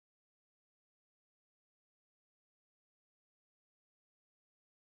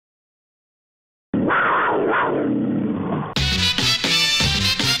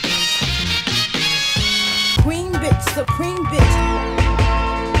supreme bitch.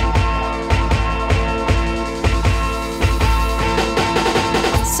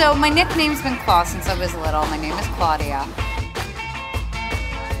 So my nickname's been Claw since I was little. My name is Claudia.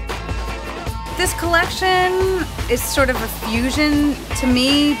 This collection is sort of a fusion to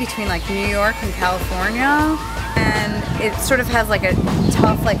me between like New York and California. And it sort of has like a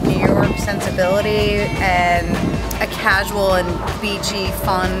tough like New York sensibility and a casual and beachy,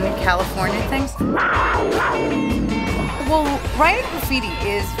 fun California things. Well, writing graffiti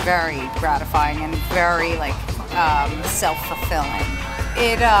is very gratifying and very like self-fulfilling.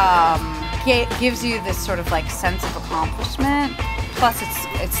 It gives you this sort of like sense of accomplishment. Plus,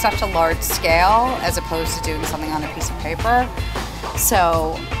 it's such a large scale as opposed to doing something on a piece of paper.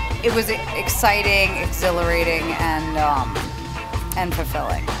 So it was exciting, exhilarating, and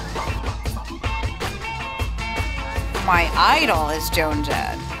fulfilling. My idol is Joan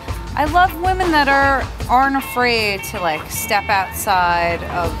Jett. I love women that aren't afraid to like step outside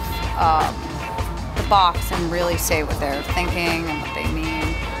of the box and really say what they're thinking and what they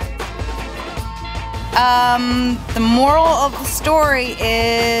mean. The moral of the story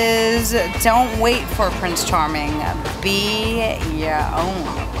is don't wait for Prince Charming. Be your own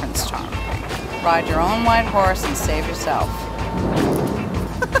Prince Charming. Ride your own white horse and save yourself.